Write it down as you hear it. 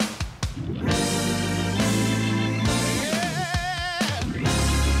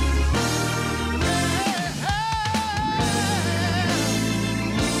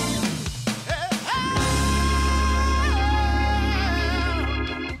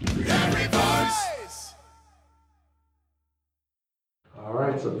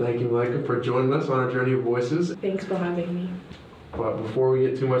right, so thank you, Malika, for joining us on our Journey of Voices. Thanks for having me. But before we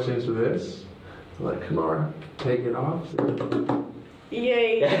get too much into this, I'll let Kanara take it off.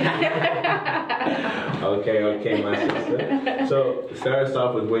 Yay! Okay, my sister. So start us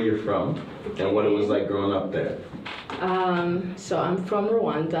off with where you're from and what it was like growing up there. So I'm from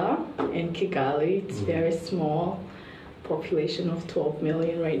Rwanda in Kigali. It's very small, population of 12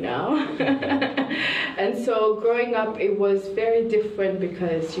 million right now. And so growing up, it was very different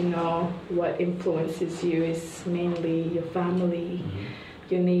because, you know, what influences you is mainly your family,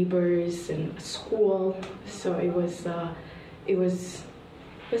 your neighbors, and school. So it was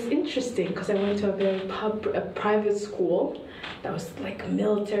interesting because I went to a very private school that was like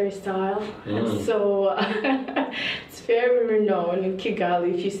military style. And so it's very renowned in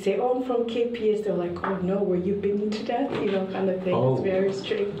Kigali. If you say, oh, I'm from KPS, they're like, oh no, were you beaten to death? You know, kind of thing. Oh. It's very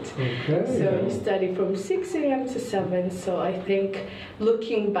strict. So you study from 6 a.m. to 7. So I think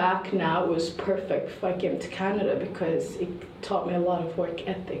looking back now, it was perfect if I came to Canada because it taught me a lot of work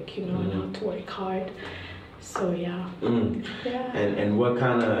ethic, you know, and how to work hard. So yeah. Yeah. And what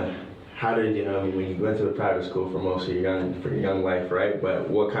kind of, how did you know when you went to the private school for most of your young life, right? But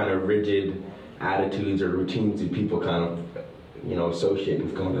what kind of rigid attitudes or routines do people kind of, you know, associate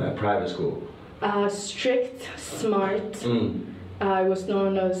with going to that private school? Strict, smart. I was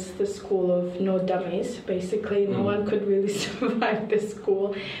known as the school of no dummies. Basically, no one could really survive the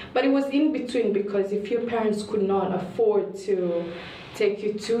school. But it was in between because if your parents could not afford to take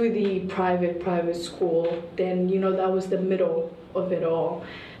you to the private school, then, you know, that was the middle of it all.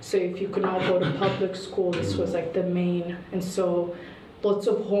 So if you could not go to public school, this was like the main. And so lots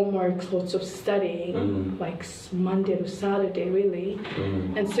of homework, lots of studying, like Monday to Saturday, really.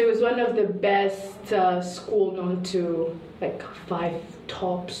 And so it was one of the best school known to, like 5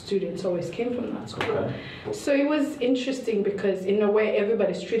 top students always came from that school. Okay. So it was interesting because in a way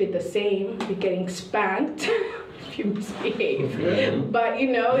everybody's treated the same. You're getting spanked if you misbehave. But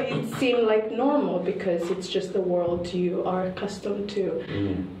you know, it seemed like normal because it's just the world you are accustomed to.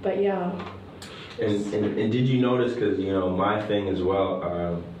 But yeah. And did you notice, because, you know, my thing as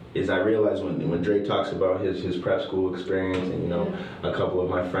well, is I realized when Dre talks about his prep school experience, and, you know, a couple of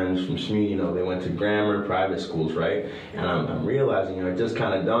my friends from SMU, you know, they went to grammar, private schools, right? And I'm realizing, you know, it just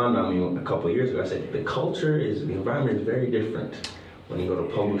kind of dawned on me a couple of years ago. I said, the environment is very different when you go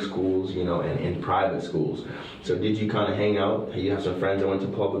to public schools, you know, and in private schools. So did you kind of hang out? You have some friends that went to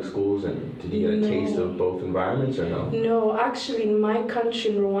public schools, and did you get a taste of both environments or no? No, actually in my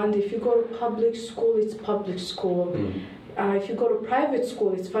country, in Rwanda, if you go to public school, it's public school. If you go to private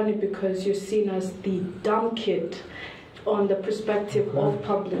school, it's funny because you're seen as the dumb kid on the perspective of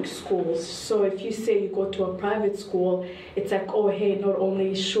public schools. So if you say you go to a private school, it's like, oh, hey, not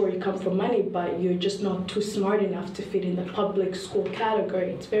only sure you come from money, but you're just not too smart enough to fit in the public school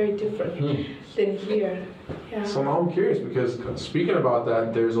category. It's very different than here. Yeah. So now I'm curious because speaking about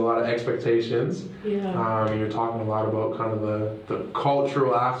that, there's a lot of expectations. Yeah. You're talking a lot about kind of the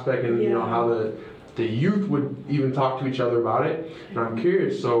cultural aspect and you know how the youth would even talk to each other about it. And I'm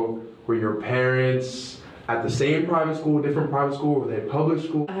curious, so were your parents at the same private school, different private school, were they public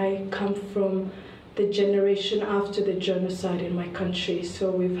school? I come from the generation after the genocide in my country.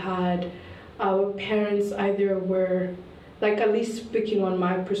 So we've had our parents either were, like at least speaking on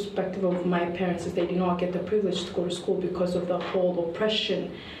my perspective of my parents, is they did not get the privilege to go to school because of the whole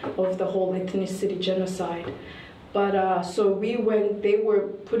oppression of the whole ethnicity genocide. But so they were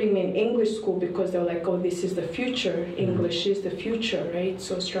putting me in English school because they were like, oh, this is the future. English is the future, right?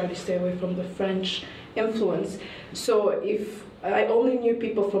 So I was trying to stay away from the French influence. So if I only knew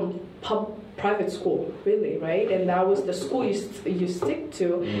people from private school, really, right? And that was the school you stick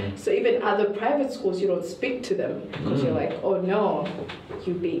to. So even other private schools, you don't speak to them because you're like, oh no,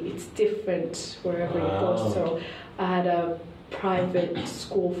 it's different wherever you go. So I had a private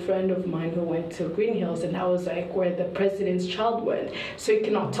school friend of mine who went to Green Hills, and that was like where the president's child went. So you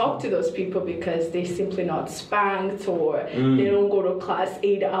cannot talk to those people because they simply not spanked or they don't go to class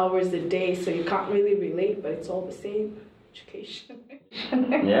 8 hours a day, so you can't really relate, but it's all the same education.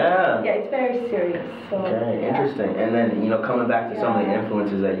 Yeah, it's very serious. So, okay, interesting. And then, you know, coming back to some of the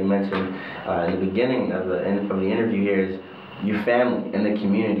influences that you mentioned in the beginning of the interview here is your family and the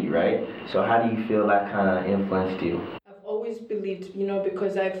community, right? So how do you feel that kind of influenced you? Always believed, you know,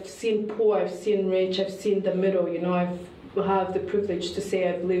 because I've seen poor, I've seen rich, I've seen the middle, you know, I've have the privilege to say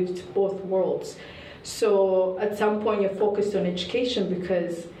I've lived both worlds. So at some point you're focused on education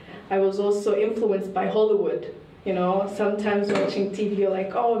because I was also influenced by Hollywood. You know, sometimes watching TV, you're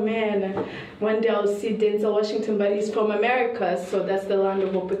like, oh man, one day I'll see Denzel Washington, but he's from America, so that's the land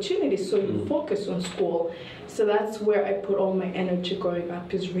of opportunity. So you focus on school. So that's where I put all my energy growing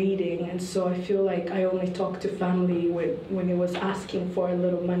up, is reading. And so I feel like I only talked to family when it was asking for a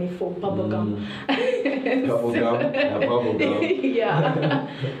little money for bubble gum. Bubble gum? Bubble gum. Yeah.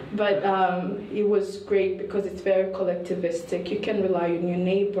 But it was great because it's very collectivistic. You can rely on your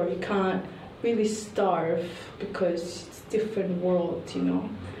neighbor. You can't really starve because it's a different world, you know.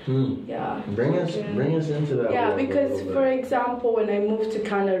 Yeah. Bring us into that. Yeah, because for example, when I moved to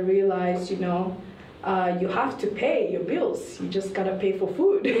Canada, I realized, you know, you have to pay your bills. You just gotta pay for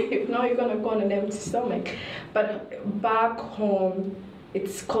food. If not, you're gonna go on an empty stomach. But back home,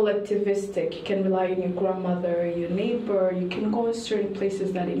 it's collectivistic. You can rely on your grandmother, your neighbor. You can go in certain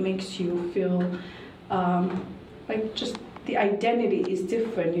places that it makes you feel like just the identity is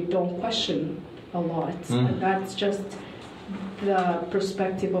different. You don't question a lot. And that's just the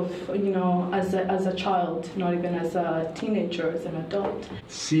perspective of, you know, as a child, not even as a teenager, as an adult.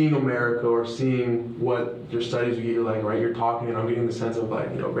 Seeing America or seeing what your studies would get you like, right? You're talking and I'm getting the sense of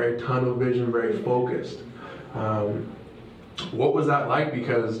like, you know, very tunnel vision, very focused. What was that like?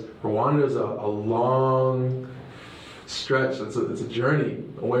 Because Rwanda is a long stretch. It's a journey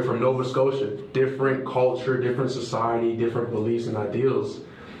away from Nova Scotia. Different culture, different society, different beliefs and ideals.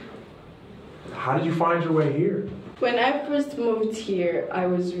 How did you find your way here? When I first moved here, I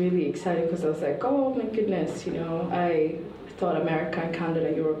was really excited because I was like, oh my goodness, you know, I thought America and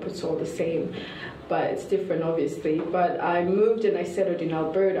Canada, Europe, it's all the same, but it's different obviously. But I moved and I settled in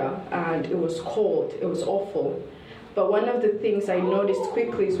Alberta, and it was cold, it was awful. But one of the things I noticed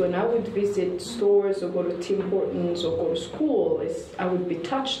quickly is when I would visit stores or go to Tim Hortons or go to school, is I would be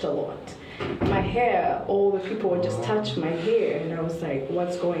touched a lot. My hair, all the people would just touch my hair, and I was like,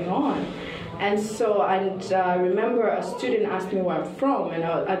 what's going on? And so, I remember a student asked me where I'm from, and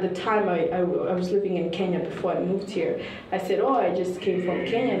at the time I was living in Kenya before I moved here. I said, oh, I just came from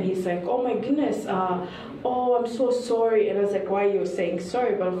Kenya, and he's like, oh my goodness, oh, I'm so sorry. And I was like, why are you saying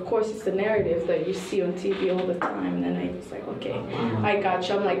sorry? But of course, it's the narrative that you see on TV all the time. And then I was like, okay, I got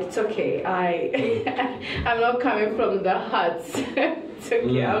you. I'm like, it's okay. I'm not coming from the huts. It's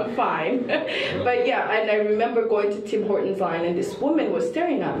okay, I'm fine. But yeah, and I remember going to Tim Hortons line, and this woman was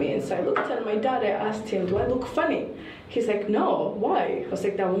staring at me. And so I looked at my dad. I asked him, do I look funny? He's like, no, why? I was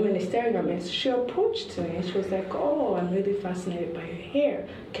like, that woman is staring at me. So she approached me, and she was like, oh, I'm really fascinated by your hair.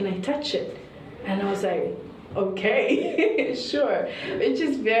 Can I touch it? And I was like, okay, sure. Which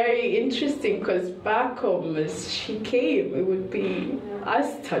is very interesting because back home, as she came, it would be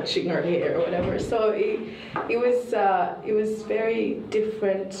us touching her hair or whatever. So it was very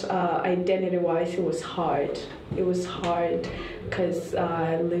different identity-wise. It was hard. It was hard because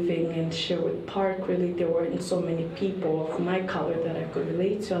living in Sherwood Park, really, there weren't so many people of my color that I could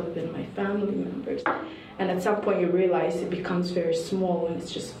relate to other than my family members. And at some point you realize it becomes very small and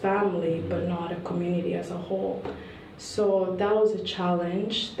it's just family, but not a community as a whole. So that was a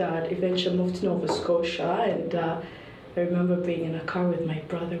challenge that eventually moved to Nova Scotia. And I remember being in a car with my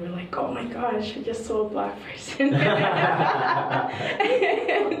brother. We're like, oh my gosh, I just saw a black person. And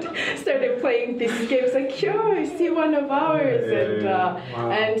started playing these games like, yo, I see one of ours.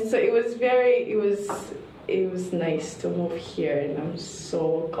 And so it was nice to move here, and I'm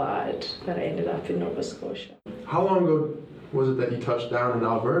so glad that I ended up in Nova Scotia. How long ago was it that you touched down in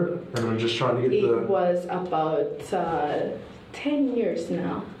Alberta? And I'm just trying to get It was about 10 years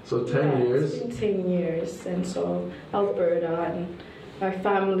now. So 10 years? It's been 10 years, and so Alberta, and my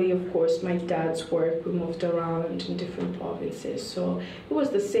family, of course, my dad's work, we moved around in different provinces. So it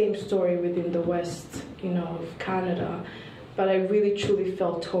was the same story within the west, you know, of Canada. But I really truly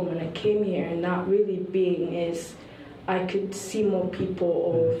felt home when I came here, and that really being is I could see more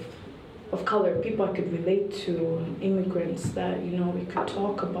people of color, people I could relate to, immigrants that, you know, we could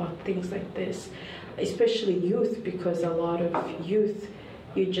talk about things like this, especially youth, because a lot of youth,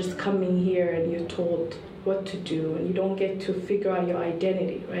 you're just coming here and you're told what to do, and you don't get to figure out your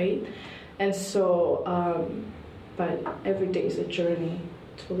identity, right? And so, but every day is a journey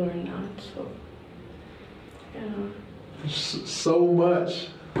to learn that, so, yeah. So much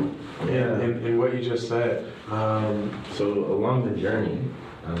in what you just said. So along the journey,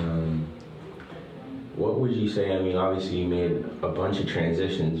 what would you say? I mean, obviously you made a bunch of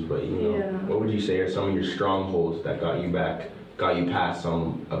transitions, but you know, what would you say are some of your strongholds that got you past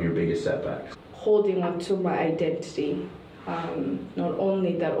some of your biggest setbacks? Holding on to my identity. Not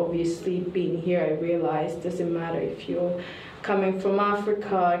only that, obviously being here, I realized doesn't matter if you're coming from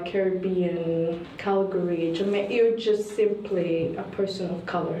Africa, Caribbean, Calgary, Jamaica, you're just simply a person of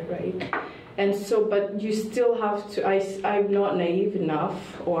color, right? And so, but you still have to, I'm not naive enough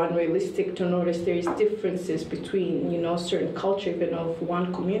or unrealistic to notice there is differences between, you know, certain culture, even of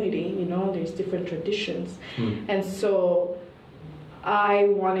one community, you know, there's different traditions. And so I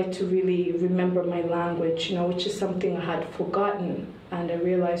wanted to really remember my language, you know, which is something I had forgotten. And I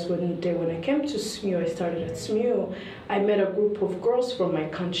realized one day when I came to SMU, I started at SMU, I met a group of girls from my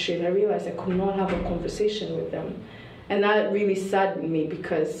country, and I realized I could not have a conversation with them. And that really saddened me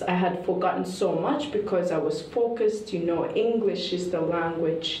because I had forgotten so much because I was focused, you know, English is the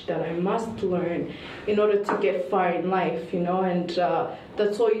language that I must learn in order to get far in life, you know, and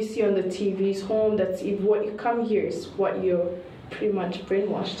that's all you see on the TV's home. That's what you come here is what you're pretty much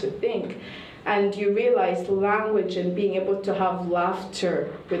brainwashed to think. And you realize language and being able to have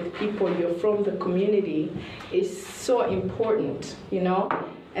laughter with people you're from the community is so important, you know.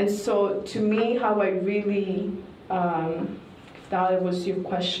 And so to me, how I really, if that was your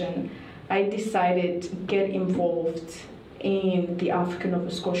question, I decided to get involved in the African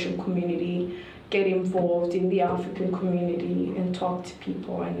Nova Scotian community, get involved in the African community and talk to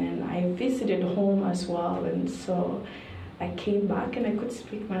people. And then I visited home as well. And so I came back and I could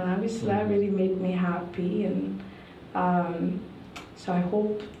speak my language, so that really made me happy. And so I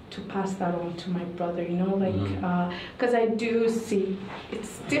hope to pass that on to my brother, you know, like, because I do see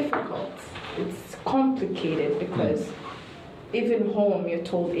it's difficult, it's complicated because even home you're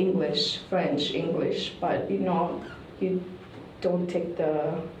told English, French, English, but you know, you don't take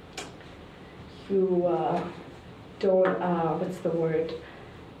the, what's the word?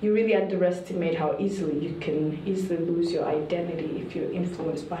 You really underestimate how easily you can easily lose your identity if you're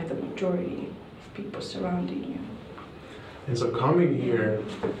influenced by the majority of people surrounding you. And so coming here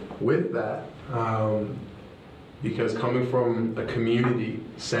with that, because coming from a community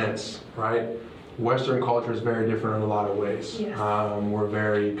sense, right? Western culture is very different in a lot of ways. Yes. We're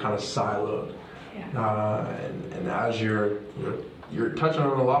very kind of siloed. Yeah. And as you're touching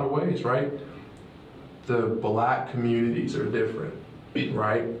on a lot of ways, right? The Black communities are different.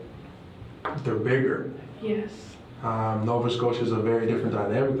 Right? They're bigger. Yes. Nova Scotia is a very different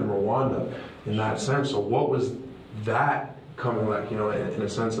dynamic than Rwanda in that sense. So what was that coming like, you know, in a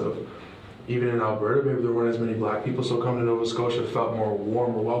sense of, even in Alberta, maybe there weren't as many Black people, so coming to Nova Scotia felt more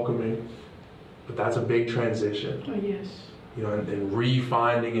warm or welcoming. But that's a big transition. Oh, yes. You know, and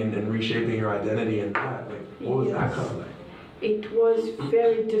refinding and reshaping your identity in that. Like, what was that kind of like? It was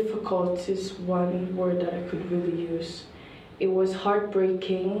very difficult is one word that I could really use. It was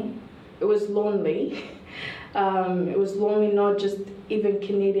heartbreaking. It was lonely. It was lonely, not just even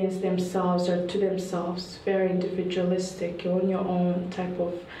Canadians themselves or to themselves, very individualistic, you're on your own type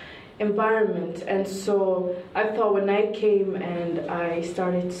of environment. And so I thought when I came and I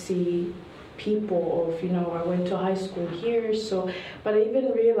started to see people of, you know, I went to high school here, so, but I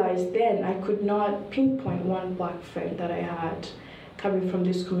even realized then I could not pinpoint one Black friend that I had coming from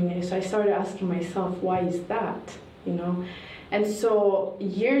this community. So I started asking myself, why is that, you know? And so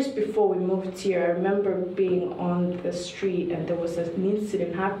years before we moved here, I remember being on the street and there was an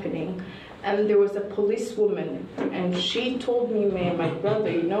incident happening and there was a policewoman and she told me and my brother,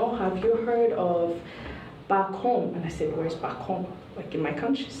 you know, have you heard of back home? And I said, where's back home? Like in my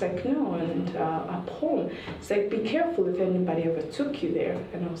country? She's like, no, and up home. It's like, be careful if anybody ever took you there.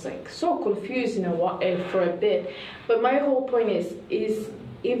 And I was like so confused, you know, for a bit. But my whole point is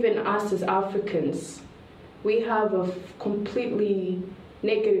even us as Africans, we have a completely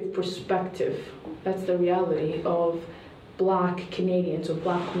negative perspective. That's the reality of Black Canadians or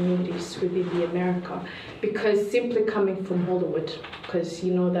Black communities within the America, because simply coming from Hollywood, because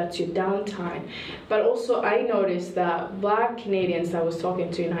you know that's your downtime. But also I noticed that Black Canadians I was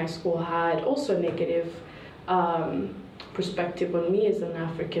talking to in high school had also a negative perspective on me as an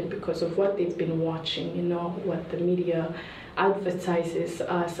African because of what they've been watching, you know, what the media advertises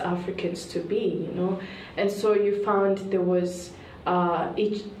us Africans to be, you know. And so you found there was and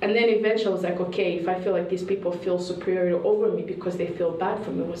then eventually I was like, okay, if I feel like these people feel superior over me because they feel bad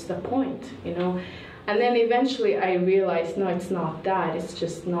for me, what's the point, you know? And then eventually I realized, no, it's not that, it's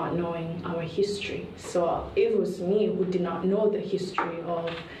just not knowing our history. So it was me who did not know the history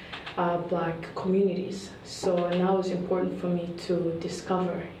of Black communities. So and that was important for me to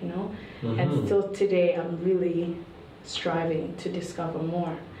discover, you know. And still today I'm really striving to discover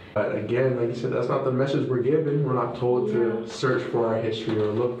more. But again, like you said, that's not the message we're given. We're not told to search for our history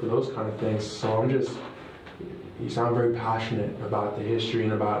or look for those kind of things. So you sound very passionate about the history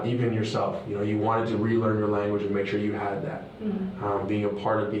and about even yourself. You know, you wanted to relearn your language and make sure you had that. Being a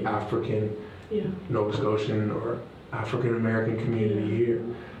part of the African, Nova Scotian or African American community here.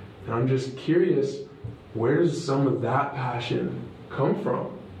 And I'm just curious, where does some of that passion come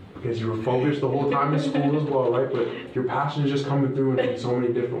from? because you were focused the whole time in school as well, right? But your passion is just coming through in so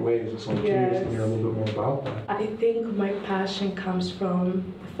many different ways. And so I'm curious to hear a little bit more about that. I think my passion comes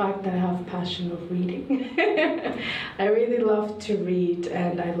from the fact that I have passion of reading. I really love to read,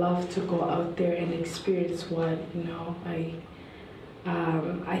 and I love to go out there and experience what,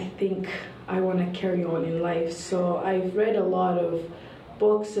 I think I want to carry on in life. So I've read a lot of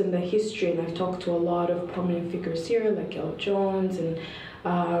books in the history, and I've talked to a lot of prominent figures here, like L. Jones and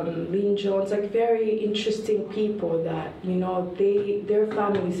Lynn Jones, like very interesting people that, their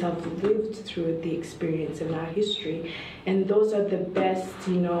families have lived through the experience in our history. And those are the best,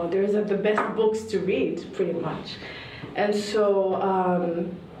 those are the best books to read, pretty much. And so,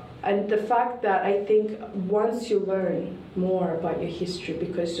 and the fact that I think once you learn more about your history,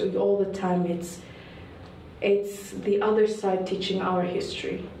 because all the time it's the other side teaching our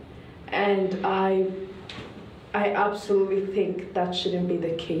history, and I absolutely think that shouldn't be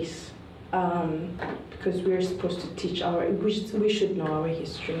the case, because we're supposed to teach we should know our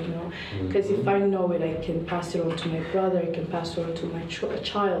history, because if I know it, I can pass it on to my brother, I can pass it on to my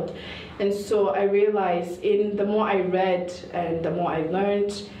child. And so I realized the more I read and the more I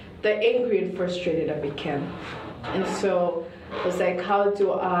learned, the angry and frustrated I became. And so I was like, how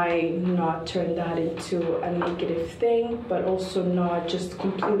do I not turn that into a negative thing, but also not just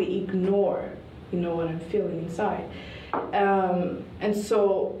completely ignore, what I'm feeling inside. And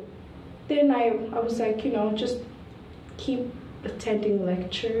so then I was like, just keep attending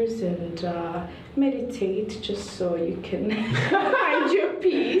lectures and meditate, just so you can find your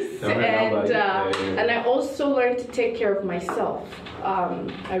peace. And I also learned to take care of myself.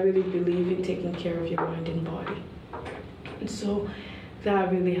 I really believe in taking care of your mind and body. And so that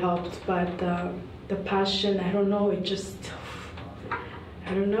really helped. But the passion, I don't know, it just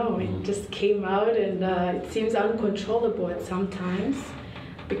came out, and it seems uncontrollable at sometimes,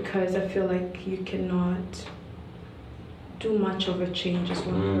 because I feel like you cannot do much of a change as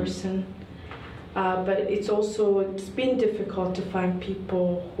one person. But it's been difficult to find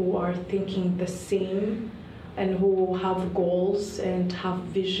people who are thinking the same and who have goals and have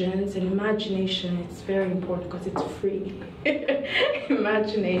visions and imagination. It's very important because it's free.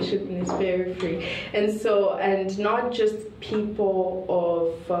 Imagination is very free. And not just people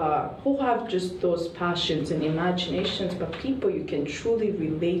who have just those passions and imaginations, but people you can truly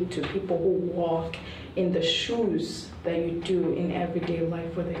relate to, people who walk in the shoes that you do in everyday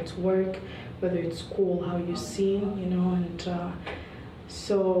life, whether it's work, whether it's school, how you see, and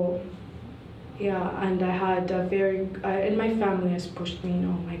so. Yeah, and I had and my family has pushed me,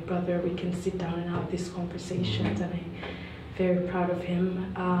 my brother, we can sit down and have these conversations, and I'm very proud of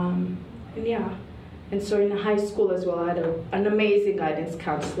him. And so in high school as well, I had an amazing guidance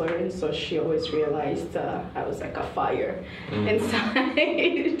counselor, and so she always realized I was like a fire inside.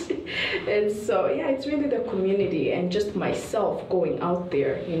 And so, it's really the community and just myself going out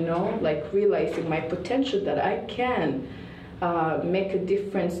there, like realizing my potential, that I can make a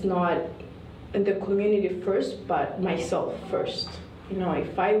difference, not in the community first, but myself first.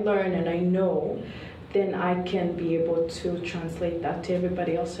 If I learn and I know, then I can be able to translate that to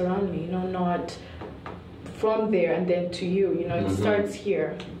everybody else around me, not from there and then to you, it starts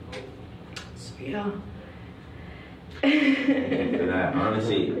here. So, yeah. For that,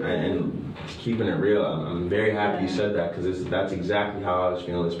 honestly, and keeping it real, I'm very happy you said that, because that's exactly how I was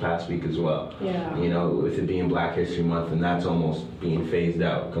feeling this past week as well. Yeah. With it being Black History Month, and that's almost being phased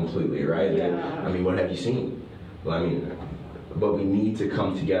out completely, right? Yeah. And, what have you seen? Well, but we need to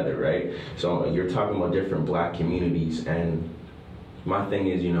come together, right? So you're talking about different Black communities, and my thing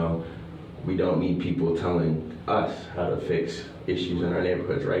is, we don't need people telling us how to fix issues in our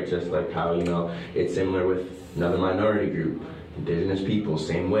neighborhoods, right? Just like how, it's similar with another minority group, Indigenous people,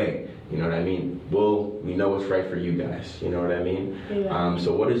 same way. You know what I mean? Well, we know what's right for you guys. You know what I mean? Yeah.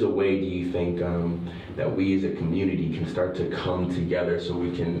 So what is a way, do you think, that we as a community can start to come together so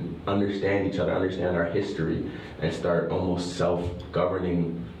we can understand each other, understand our history, and start almost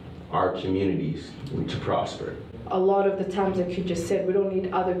self-governing our communities to prosper? A lot of the times, like you just said, we don't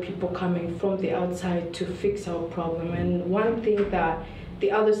need other people coming from the outside to fix our problem. And one thing that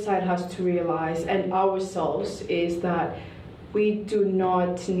the other side has to realize, and ourselves, is that we do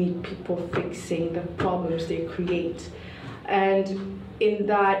not need people fixing the problems they create. And in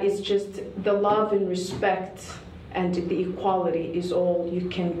that, it's just the love and respect and the equality is all you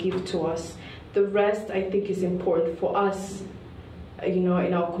can give to us. The rest, I think, is important for us, in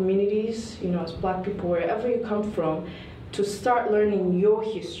our communities, as Black people, wherever you come from, to start learning your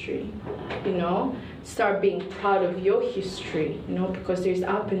history, start being proud of your history, because there's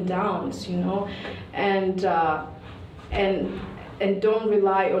up and downs, and and don't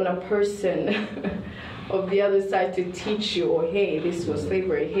rely on a person of the other side to teach you, oh, hey, this was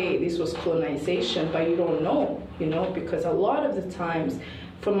slavery, hey, this was colonization, but you don't know, because a lot of the times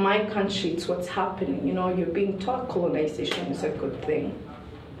from my country, it's what's happening, you're being taught colonization is a good thing.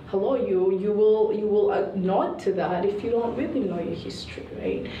 Hello, you will nod to that if you don't really know your history,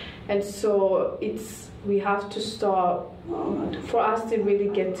 right? And so we have to stop, for us to really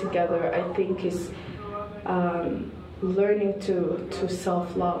get together, I think is learning to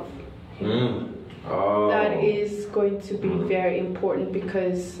self-love. Oh. That is going to be very important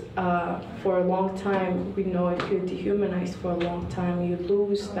because for a long time, we know if you're dehumanized for a long time, you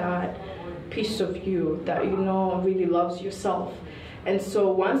lose that piece of you that really loves yourself. And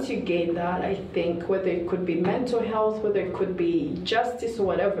so once you gain that, I think whether it could be mental health, whether it could be justice or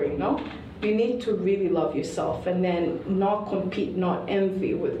whatever, you need to really love yourself and then not compete, not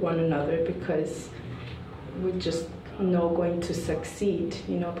envy with one another, because we're just not going to succeed,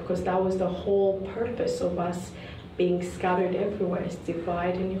 because that was the whole purpose of us being scattered everywhere, is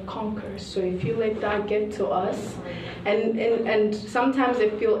divide and you conquer. So if you let that get to us, and sometimes I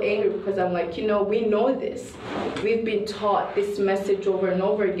feel angry because I'm like, we know this. We've been taught this message over and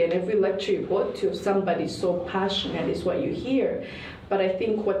over again. Every lecture you go to, somebody's so passionate is what you hear. But I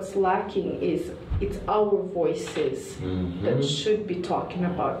think what's lacking is it's our voices that should be talking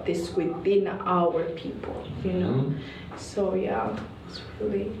about this within our people, So yeah, it's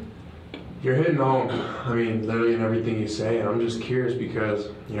really... You're hitting home, literally in everything you say, and I'm just curious because,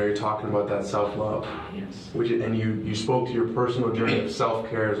 you're talking about that self-love. Yes. And you spoke to your personal journey of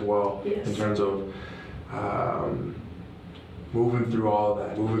self-care as well, yes. in terms of moving through all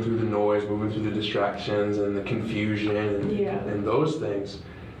that, moving through the noise, moving through the distractions and the confusion and those things.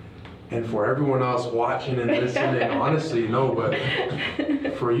 And for everyone else watching and listening, honestly, but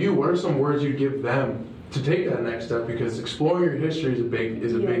for you, what are some words you give them to take that next step? Because exploring your history is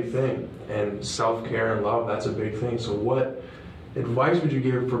a big thing, and self-care and love, that's a big thing. So what advice would you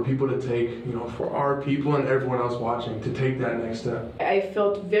give for people to take, for our people and everyone else watching, to take that next step? I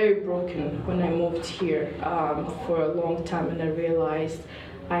felt very broken when I moved here for a long time, and I realized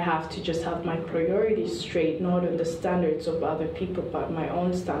I have to just have my priorities straight, not on the standards of other people, but my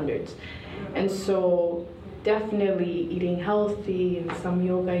own standards. And so definitely eating healthy and some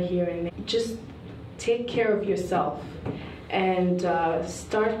yoga here and there. Just take care of yourself and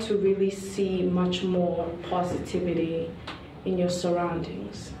start to really see much more positivity in your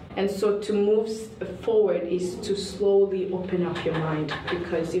surroundings. And so to move forward is to slowly open up your mind,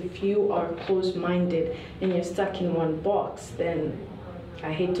 because if you are closed-minded and you're stuck in one box, then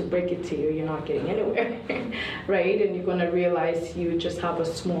I hate to break it to you, you're not getting anywhere, right? And you're gonna realize you just have a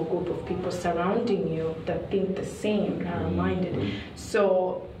small group of people surrounding you that think the same, narrow-minded.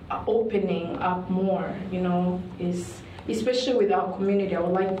 So opening up more, is, especially with our community, I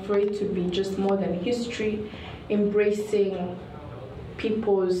would like for it to be just more than history, embracing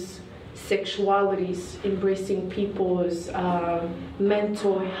people's sexualities, embracing people's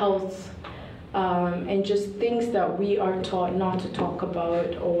mental health, and just things that we are taught not to talk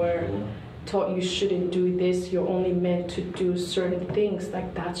about, or taught you shouldn't do this, you're only meant to do certain things.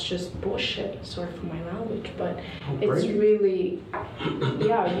 Like, that's just bullshit, sorry for my language, but it's really, you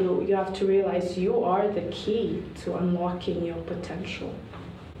have to realize you are the key to unlocking your potential.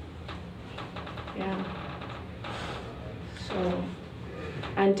 So,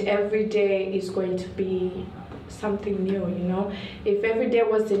 and every day is going to be something new, If every day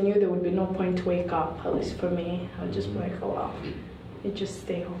wasn't new, there would be no point to wake up, at least for me. I'll just be like, oh well, you just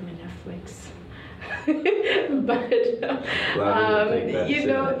stay home and Netflix. But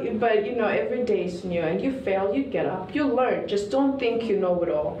every day is new, and you fail, you get up, you learn. Just don't think you know it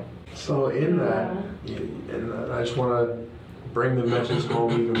all. So in that, and I just want to bring the message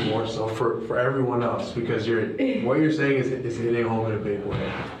home even more so for everyone else, because what you're saying is hitting home in a big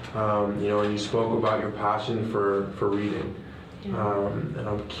way. And you spoke about your passion for reading, and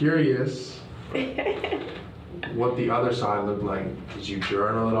I'm curious what the other side looked like. Did you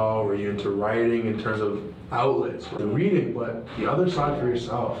journal at all? Were you into writing in terms of outlets, the reading, but the other side for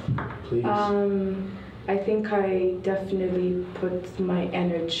yourself, please? I think I definitely put my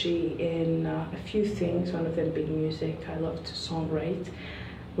energy in a few things, one of them being music. I love to songwrite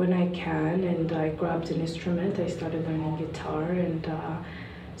when I can, and I grabbed an instrument. I started learning guitar, and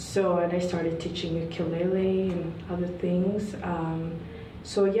I started teaching ukulele and other things.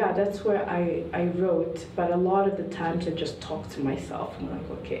 So yeah, that's where I wrote, but a lot of the times I just talk to myself. I'm like,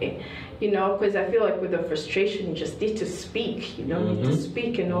 okay, because I feel like with the frustration, you just need to speak, need to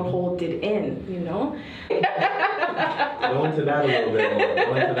speak and not hold it in, Go into that a little bit more.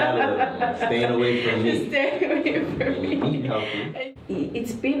 Go into that a little bit more. Staying away from meat. Stay away from me. Eat healthy.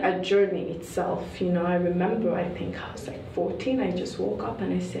 It's been a journey itself. You know, I remember, I think I was like 14. I just woke up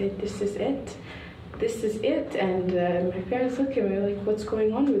and I said, this is it. This is it. And my parents look at me like, what's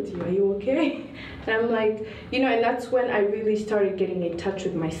going on with you? Are you okay? And I'm like, you know, and that's when I really started getting in touch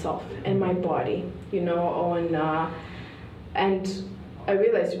with myself and my body, you know, and I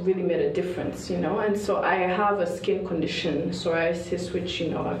realized it really made a difference, you know. And so I have a skin condition, psoriasis, which, you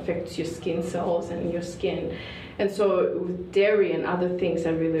know, affects your skin cells and your skin. And so with dairy and other things,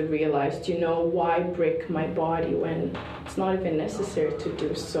 I really realized, you know, why break my body when it's not even necessary to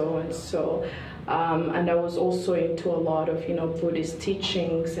do so. And so, and I was also into a lot of, you know, Buddhist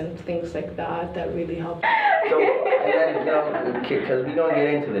teachings and things like that that really helped. So, and then, you know, because we're going to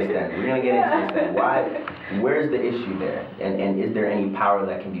get into this then. We're going to get into this then. Where's the issue there? And is there any power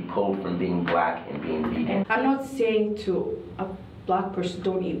that can be pulled from being black and being vegan? I'm not saying to a black person,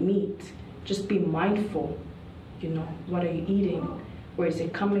 don't eat meat. Just be mindful. You know, what are you eating? Where is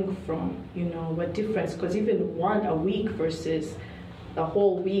it coming from? You know, what difference? Because even one a week versus the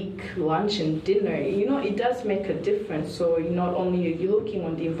whole week, lunch and dinner, you know, it does make a difference. So not only are you looking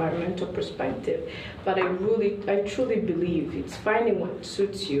on the environmental perspective, but I truly believe it's finding what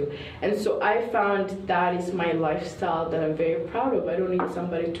suits you. And so I found that is my lifestyle that I'm very proud of. I don't need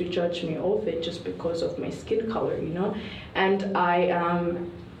somebody to judge me of it just because of my skin color, you know. And I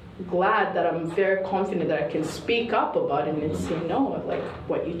am glad that I'm very confident that I can speak up about it and say no, like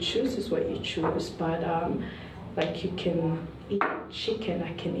what you choose is what you choose. But like you can eat chicken,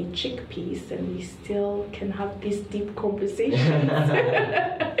 I can eat chickpeas, and we still can have these deep conversations.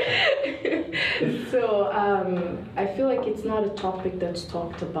 So I feel like it's not a topic that's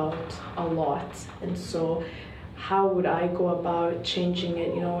talked about a lot, and so how would I go about changing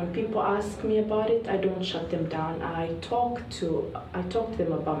it? You know, when people ask me about it, I don't shut them down. I talk to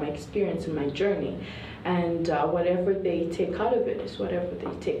them about my experience and my journey, and whatever they take out of it is whatever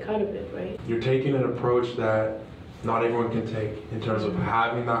they take out of it, right? You're taking an approach that not everyone can take in terms of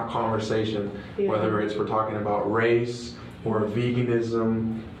having that conversation, whether it's we're talking about race or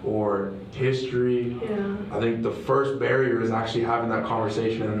veganism or history. I think the first barrier is actually having that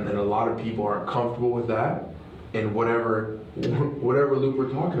conversation, and a lot of people aren't comfortable with that in whatever loop we're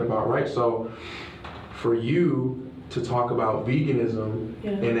talking about, right? So for you to talk about veganism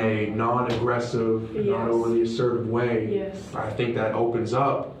in a non-aggressive, not overly assertive way, I think that opens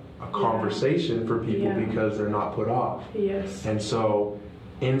up a conversation for people because they're not put off. And so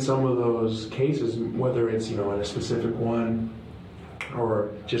in some of those cases, whether it's, you know, in a specific one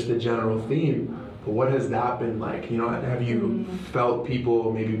or just a general theme, but what has that been like? You know, have you felt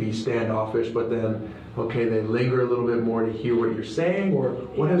people maybe be standoffish, but then, okay, they linger a little bit more to hear what you're saying? Or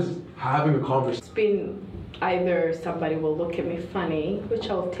what has having a conversation? It's been either somebody will look at me funny, which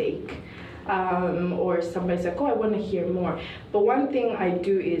I'll take, or somebody's like, oh, I want to hear more. But one thing I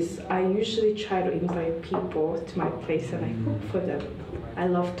do is I usually try to invite people to my place and I cook for them. I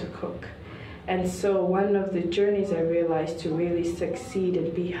love to cook. And so one of the journeys I realized to really succeed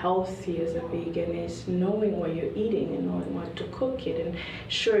and be healthy as a vegan is knowing what you're eating and knowing what to cook it. And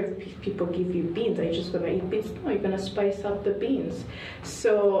sure, if people give you beans, are you just going to eat beans? No, you're going to spice up the beans.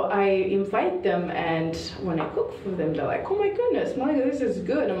 So I invite them, and when I cook for them, they're like, oh my goodness, Monica, this is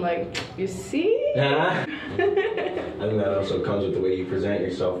good. I'm like, you see? I think that also comes with the way you present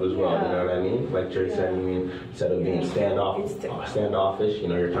yourself as well, you know what I mean? Like Dre said, I mean, instead of being standoffish, you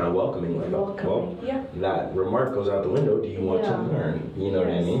know, you're kind of welcoming. Like, well, that remark goes out the window. Do you want to learn? You know what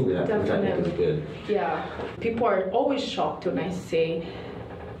I mean? Which I think is good. Yeah. People are always shocked when I say,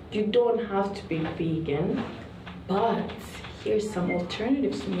 you don't have to be vegan, but here's some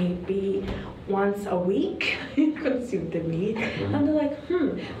alternatives. Maybe once a week you consume the meat. And they're like,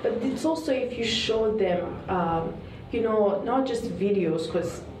 But it's also if you show them, you know, not just videos,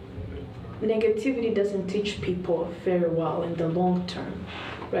 because negativity doesn't teach people very well in the long term,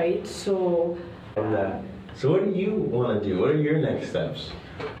 right? So what do you want to do? What are your next steps?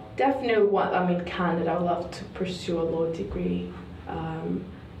 Definitely I'm in Canada. I'd love to pursue a law degree.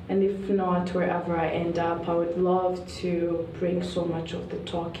 And if not, wherever I end up, I would love to bring so much of the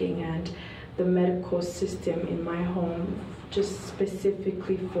talking and the medical system in my home, just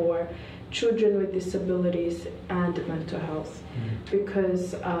specifically for children with disabilities and mental health.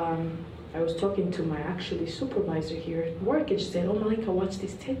 Because I was talking to my supervisor here at work, and she said, oh, Malika, watch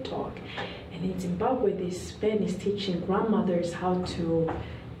this TED Talk. And in Zimbabwe, this man is teaching grandmothers how to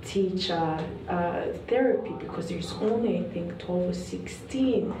teach therapy, because there's only, I think, 12 or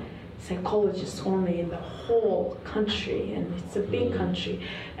 16 psychologists only in the whole country, and it's a big country.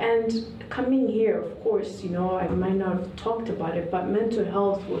 And coming here, of course, I might not have talked about it, but mental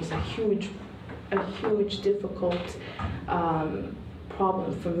health was a huge difficult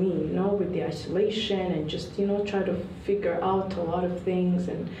problem for me, with the isolation and just, try to figure out a lot of things.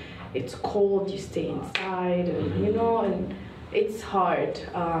 And it's cold, you stay inside, and, and it's hard.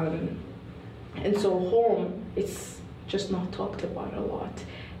 And so home, it's just not talked about a lot.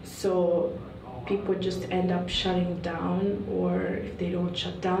 So people just end up shutting down, or if they don't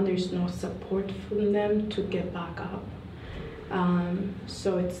shut down, there's no support from them to get back up.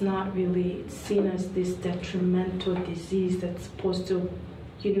 So it's not really seen as this detrimental disease that's supposed to,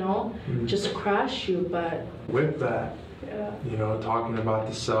 just crash you, but... With that, talking about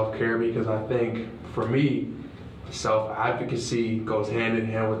the self-care, because I think, for me, self-advocacy goes hand in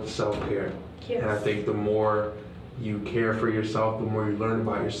hand with the self-care. Yes. And I think the more you care for yourself, the more you learn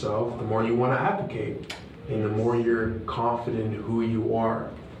about yourself, the more you want to advocate. And the more you're confident in who you are,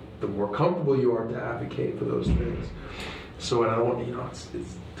 the more comfortable you are to advocate for those things. So, and I don't,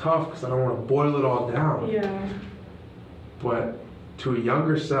 it's tough because I don't want to boil it all down. Yeah. But to a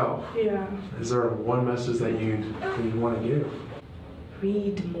younger self, yeah, is there one message that you'd want to give?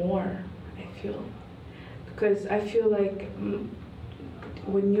 Read more, I feel. Because I feel like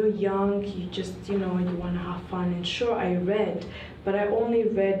when you're young, you just, you want to have fun. And sure, I read, but I only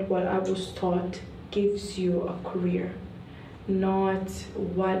read what I was taught gives you a career, not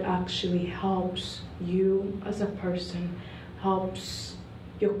what actually helps you as a person, helps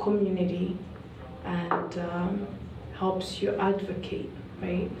your community, and helps you advocate,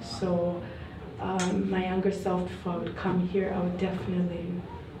 right? So my younger self, if I would come here, I would definitely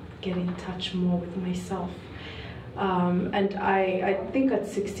get in touch more with myself. And I think at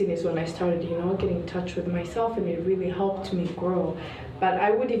 16 is when I started, getting in touch with myself, and it really helped me grow. But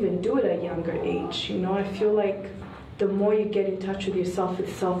I would even do it at a younger age, I feel like the more you get in touch with yourself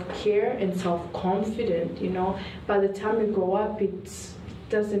with self-care and self-confident, by the time you grow up, it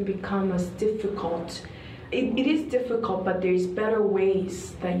doesn't become as difficult. It is difficult, but there's better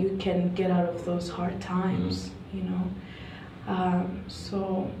ways that you can get out of those hard times,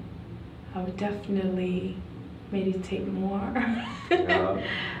 So I would definitely meditate more. Yeah.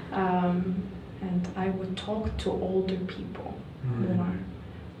 And I would talk to older people more.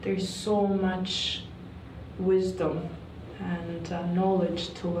 There's so much wisdom and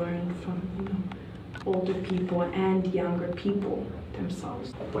knowledge to learn from older people and younger people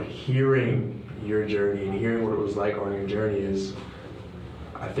themselves. But hearing your journey and hearing what it was like on your journey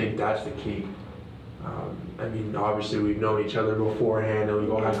I think that's the key. Obviously we've known each other beforehand and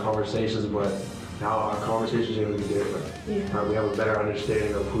we've all had conversations, but now our conversations are going to be different. Yeah. We have a better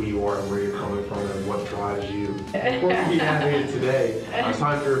understanding of who you are and where you're coming from and what drives you. Before we have here today, it's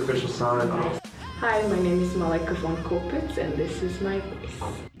time for your official sign off. Hi, my name is Malaika von Kopitz, and this is my voice.